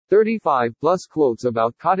35 plus quotes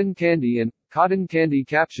about cotton candy and cotton candy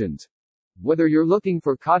captions. Whether you're looking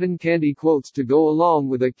for cotton candy quotes to go along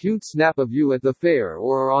with a cute snap of you at the fair,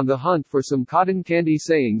 or are on the hunt for some cotton candy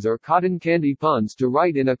sayings or cotton candy puns to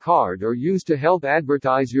write in a card or use to help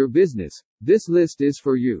advertise your business, this list is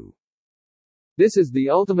for you. This is the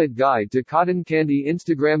ultimate guide to cotton candy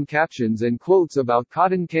Instagram captions and quotes about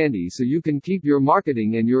cotton candy, so you can keep your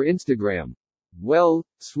marketing and your Instagram, well,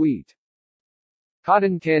 sweet.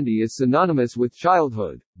 Cotton candy is synonymous with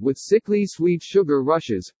childhood, with sickly sweet sugar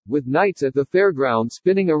rushes, with nights at the fairground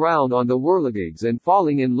spinning around on the whirligigs and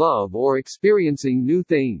falling in love or experiencing new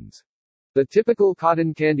things. The typical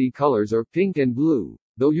cotton candy colors are pink and blue,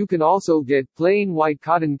 though you can also get plain white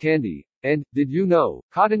cotton candy. And, did you know,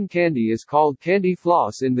 cotton candy is called candy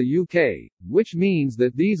floss in the UK, which means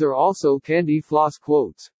that these are also candy floss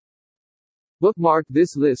quotes. Bookmark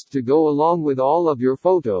this list to go along with all of your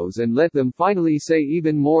photos and let them finally say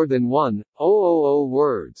even more than 1,000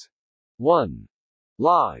 words. 1.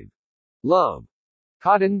 Live. Love.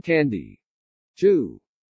 Cotton candy. 2.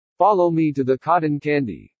 Follow me to the cotton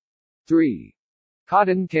candy. 3.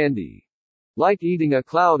 Cotton candy. Like eating a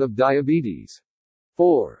cloud of diabetes.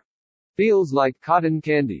 4. Feels like cotton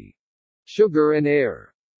candy. Sugar and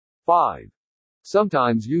air. 5.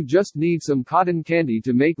 Sometimes you just need some cotton candy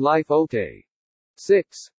to make life okay.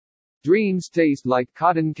 6. Dreams taste like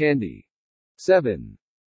cotton candy. 7.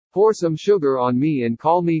 Pour some sugar on me and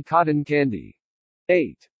call me cotton candy.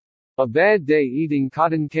 8. A bad day eating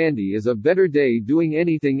cotton candy is a better day doing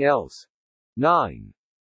anything else. 9.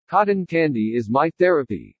 Cotton candy is my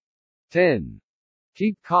therapy. 10.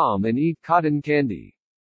 Keep calm and eat cotton candy.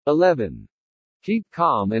 11. Keep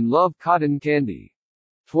calm and love cotton candy.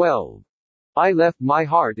 12. I left my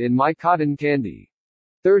heart in my cotton candy.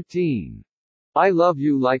 13. I love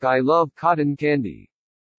you like I love cotton candy.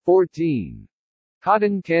 14.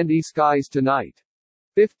 Cotton candy skies tonight.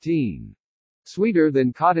 15. Sweeter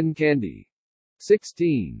than cotton candy.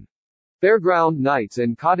 16. Fairground nights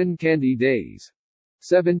and cotton candy days.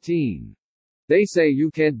 17. They say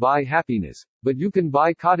you can't buy happiness, but you can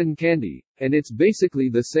buy cotton candy, and it's basically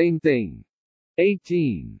the same thing.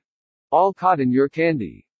 18. All cotton your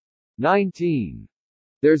candy. 19.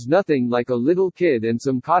 There's nothing like a little kid and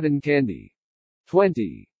some cotton candy.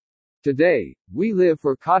 20. Today, we live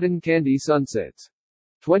for cotton candy sunsets.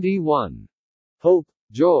 21. Hope,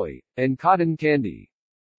 joy, and cotton candy.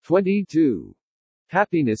 22.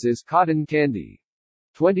 Happiness is cotton candy.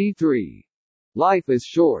 23. Life is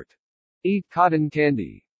short. Eat cotton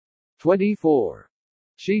candy. 24.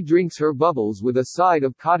 She drinks her bubbles with a side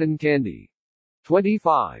of cotton candy.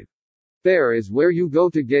 25. Fair is where you go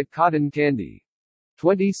to get cotton candy.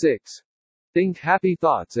 26. Think happy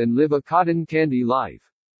thoughts and live a cotton candy life.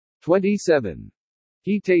 27.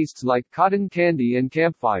 He tastes like cotton candy and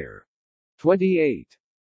campfire. 28.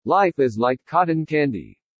 Life is like cotton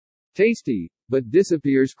candy. Tasty, but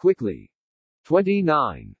disappears quickly.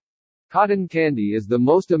 29. Cotton candy is the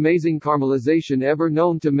most amazing caramelization ever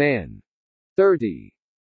known to man. 30.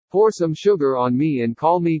 Pour some sugar on me and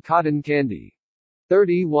call me cotton candy.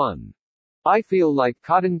 31. I feel like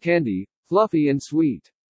cotton candy, fluffy and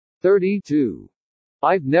sweet. 32.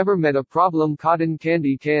 I've never met a problem cotton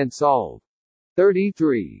candy can't solve.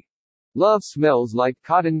 33. Love smells like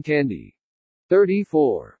cotton candy.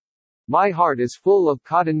 34. My heart is full of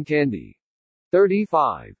cotton candy.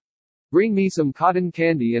 35. Bring me some cotton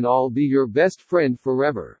candy and I'll be your best friend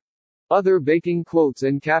forever. Other baking quotes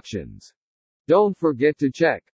and captions. Don't forget to check